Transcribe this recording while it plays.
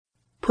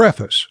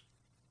Preface.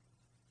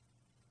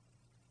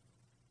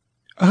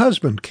 A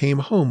husband came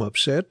home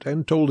upset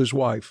and told his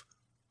wife,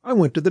 "I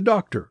went to the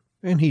doctor,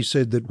 and he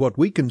said that what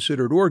we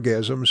considered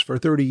orgasms for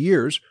 30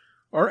 years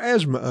are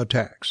asthma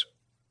attacks."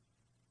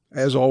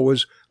 As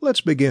always,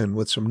 let's begin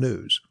with some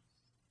news.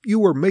 You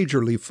were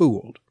majorly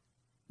fooled.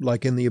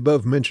 Like in the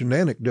above-mentioned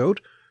anecdote,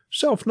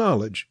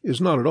 self-knowledge is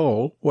not at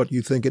all what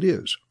you think it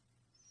is.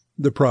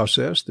 The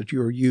process that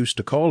you are used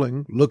to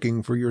calling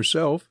looking for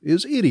yourself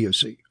is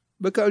idiocy,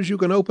 because you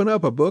can open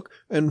up a book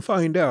and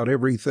find out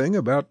everything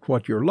about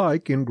what you're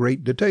like in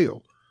great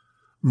detail,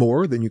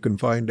 more than you can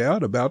find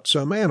out about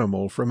some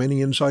animal from any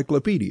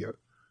encyclopedia.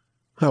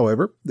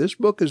 However, this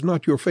book is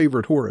not your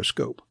favorite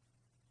horoscope.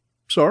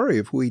 Sorry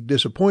if we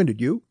disappointed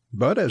you,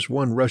 but as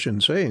one Russian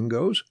saying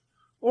goes,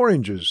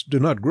 oranges do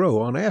not grow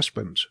on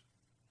aspens.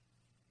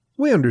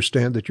 We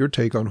understand that your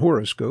take on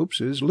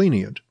horoscopes is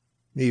lenient.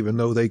 Even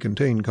though they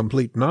contain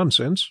complete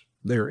nonsense,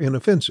 they're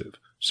inoffensive,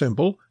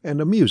 simple,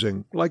 and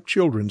amusing like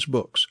children's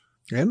books.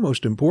 And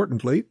most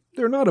importantly,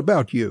 they're not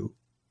about you,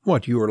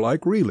 what you are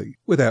like really,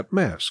 without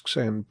masks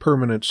and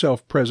permanent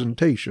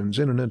self-presentations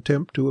in an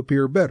attempt to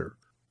appear better.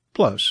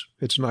 Plus,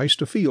 it's nice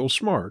to feel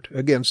smart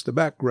against the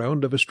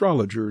background of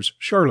astrologers,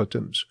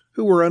 charlatans,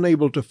 who were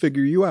unable to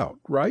figure you out,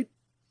 right?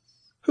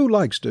 Who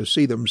likes to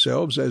see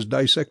themselves as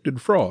dissected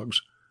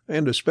frogs,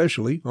 and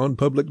especially on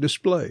public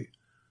display?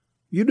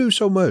 You do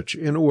so much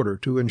in order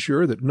to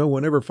ensure that no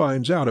one ever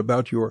finds out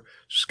about your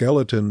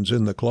skeletons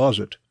in the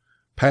closet,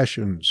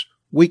 passions,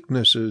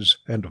 weaknesses,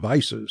 and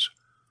vices.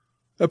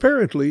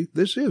 Apparently,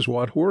 this is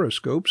what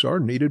horoscopes are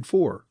needed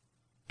for,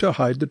 to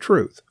hide the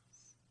truth.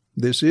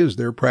 This is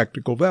their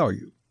practical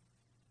value.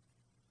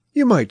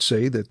 You might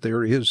say that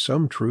there is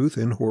some truth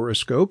in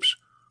horoscopes.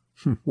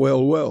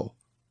 Well.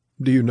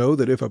 Do you know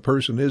that if a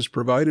person is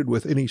provided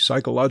with any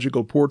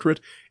psychological portrait,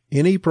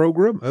 any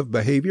program of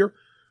behavior,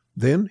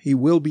 then he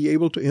will be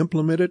able to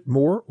implement it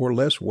more or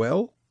less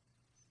well?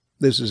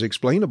 This is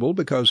explainable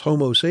because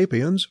Homo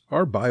sapiens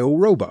are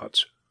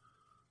biorobots.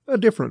 A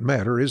different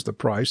matter is the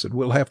price that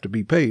will have to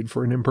be paid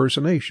for an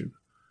impersonation.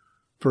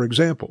 For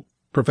example,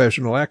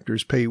 professional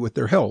actors pay with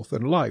their health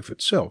and life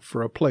itself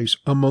for a place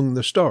among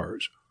the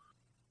stars.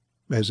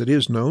 As it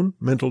is known,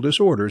 mental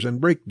disorders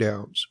and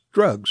breakdowns,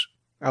 drugs,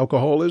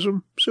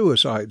 alcoholism,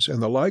 suicides,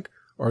 and the like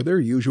are their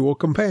usual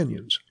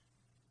companions.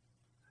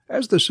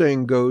 As the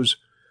saying goes,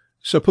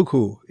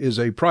 seppuku is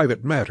a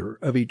private matter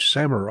of each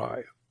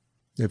samurai.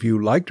 If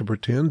you like to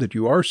pretend that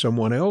you are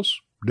someone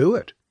else, do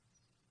it.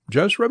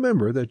 Just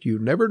remember that you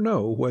never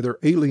know whether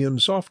alien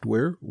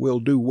software will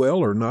do well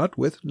or not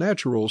with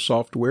natural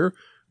software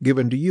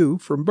given to you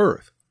from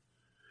birth.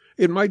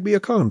 It might be a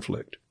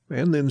conflict,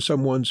 and then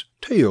someone's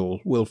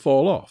tail will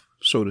fall off,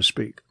 so to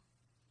speak.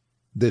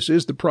 This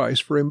is the price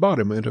for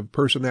embodiment of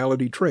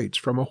personality traits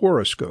from a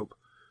horoscope,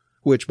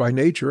 which by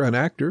nature an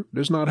actor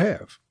does not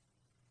have.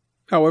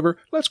 However,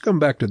 let's come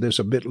back to this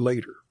a bit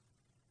later.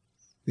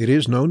 It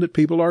is known that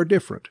people are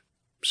different.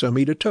 Some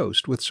eat a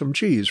toast with some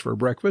cheese for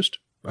breakfast,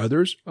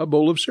 others a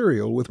bowl of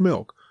cereal with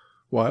milk,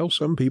 while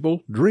some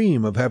people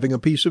dream of having a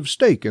piece of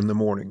steak in the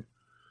morning.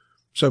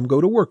 Some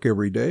go to work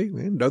every day,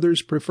 and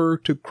others prefer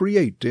to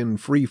create in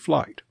free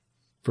flight.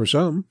 For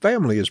some,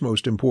 family is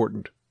most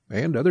important,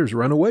 and others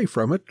run away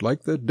from it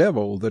like the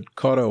devil that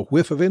caught a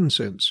whiff of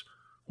incense,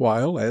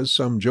 while, as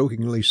some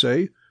jokingly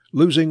say,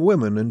 losing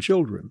women and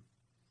children.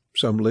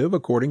 Some live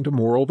according to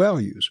moral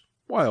values,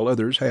 while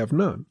others have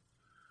none.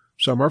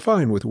 Some are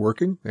fine with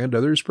working, and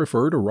others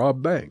prefer to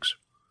rob banks.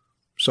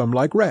 Some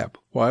like rap,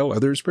 while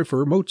others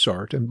prefer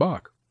Mozart and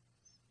Bach.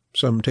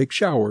 Some take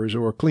showers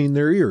or clean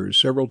their ears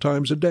several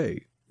times a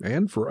day,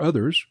 and for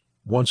others,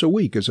 once a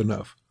week is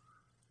enough.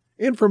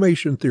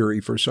 Information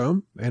theory for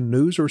some, and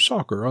news or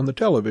soccer on the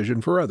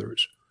television for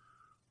others.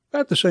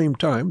 At the same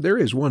time, there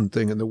is one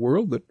thing in the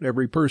world that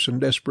every person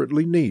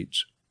desperately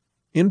needs: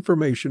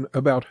 information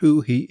about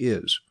who he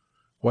is,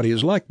 what he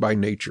is like by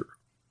nature,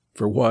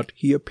 for what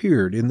he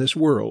appeared in this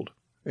world,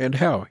 and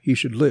how he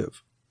should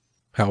live.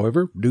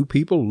 However, do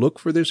people look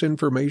for this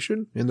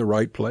information in the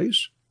right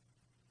place?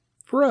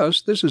 For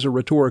us, this is a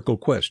rhetorical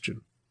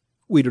question.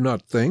 We do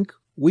not think,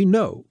 we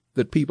know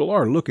that people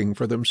are looking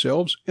for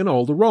themselves in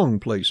all the wrong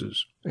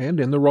places, and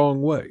in the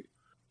wrong way.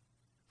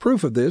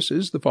 Proof of this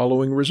is the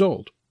following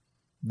result.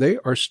 They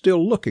are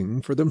still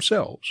looking for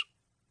themselves,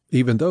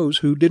 even those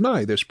who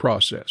deny this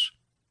process.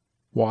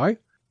 Why?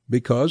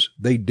 Because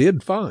they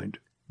did find,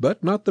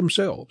 but not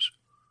themselves.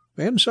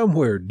 And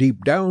somewhere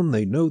deep down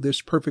they know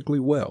this perfectly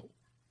well.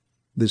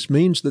 This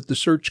means that the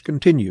search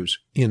continues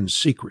in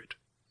secret.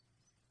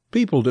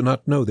 People do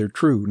not know their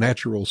true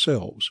natural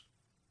selves.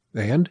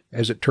 And,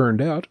 as it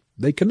turned out,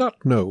 they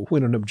cannot know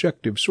when an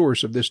objective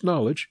source of this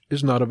knowledge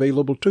is not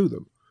available to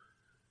them.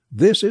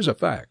 This is a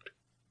fact.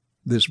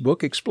 This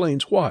book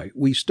explains why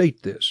we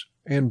state this,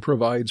 and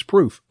provides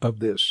proof of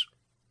this.